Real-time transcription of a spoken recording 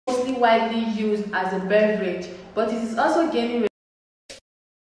mostly widely used as a beverage, but it is also gaining.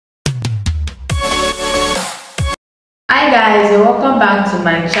 Hi guys, and welcome back to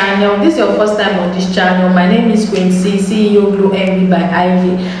my channel. This is your first time on this channel. My name is Quincy, CEO Glow Envy by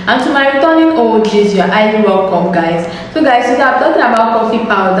Ivy, and to my returning OGs, you are highly welcome guys. So guys, today I'm talking about coffee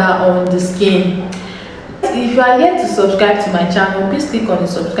powder on the skin. If you are yet to subscribe to my channel, please click on the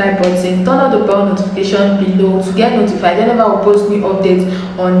subscribe button, turn on the bell notification below to get notified whenever I post new updates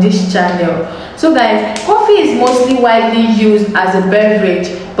on this channel. So guys, coffee is mostly widely used as a beverage,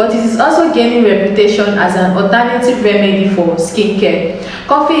 but it is also gaining reputation as an alternative remedy for skincare.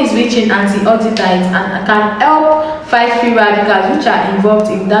 Coffee is rich in antioxidants and can help fight free radicals which are involved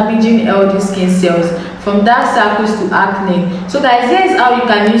in damaging healthy skin cells, from dark circles to acne. So guys, here is how you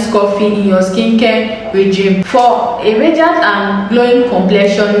can use coffee in your skincare regime. For a radiant and glowing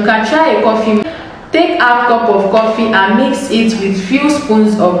complexion, you can try a coffee. Take half cup of coffee and mix it with few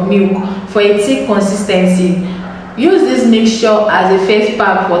spoons of milk for a thick consistency. Use this mixture as a face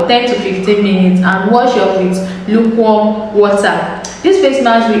pack for 10 to 15 minutes and wash off with lukewarm water. This face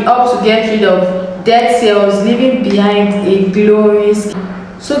mask will help to get rid of dead cells, leaving behind a glowing skin.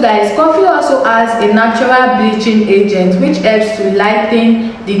 So guys, coffee also has a natural bleaching agent which helps to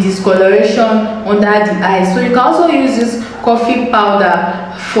lighten the discoloration under the eyes. So you can also use this coffee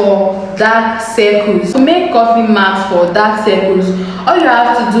powder for dark circles. To make coffee masks for dark circles, all you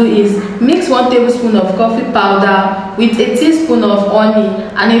have to do is mix 1 tablespoon of coffee powder with a teaspoon of honey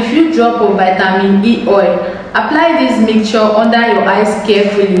and a few drops of vitamin E oil. Apply this mixture under your eyes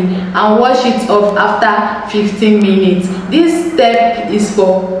carefully and wash it off after 15 minutes. This step is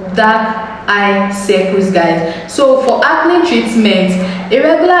for dark eye circles guys. So for acne treatment, a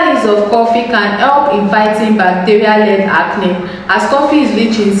regular use of coffee can help in fighting bacterial-led acne, as coffee is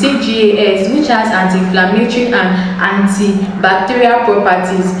rich in CGAS which has anti-inflammatory and antibacterial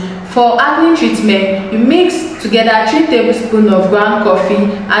properties. For acne treatment, you mix together 3 tablespoons of ground coffee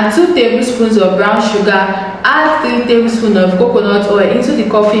and 2 tablespoons of brown sugar. Add 3 tablespoons of coconut oil into the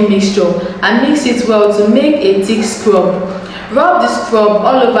coffee mixture and mix it well to make a thick scrub. Rub the scrub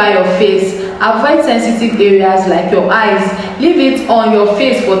all over your face. Avoid sensitive areas like your eyes. Leave it on your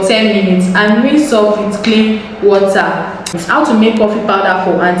face for 10 minutes and rinse off with clean water. How to make coffee powder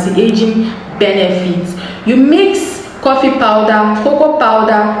for anti-aging benefits. You mix coffee powder, cocoa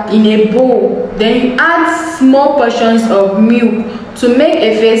powder in a bowl. Then you add small portions of milk to make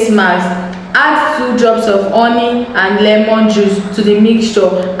a face mask. Add 2 drops of honey and lemon juice to the mixture.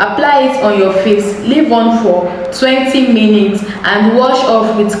 Apply it on your face. Leave on for 20 minutes and wash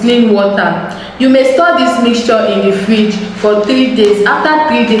off with clean water. You may store this mixture in the fridge for 3 days. After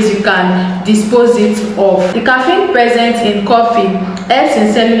 3 days, you can dispose it off. The caffeine present in coffee helps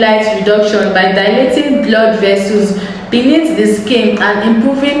in cellulite reduction by dilating blood vessels beneath the skin and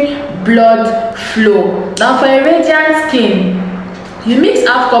improving blood flow. Now for a radiant skin, you mix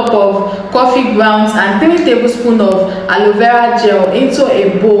half cup of coffee grounds and 3 tablespoons of aloe vera gel into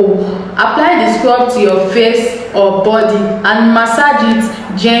a bowl. Apply the scrub to your face or body and massage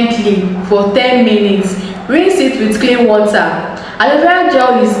it gently for 10 minutes. Rinse it with clean water. Aloe vera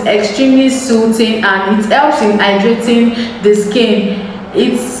gel is extremely soothing and it helps in hydrating the skin.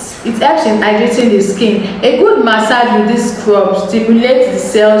 It helps in hydrating the skin. A good massage with this scrub stimulates the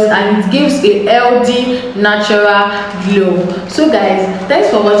cells and it gives a healthy, natural glow. So guys,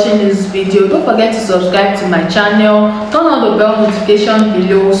 thanks for watching this video. Don't forget to subscribe to my channel. Turn on the bell notification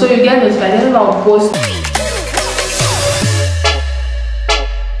below so you get notified whenever I post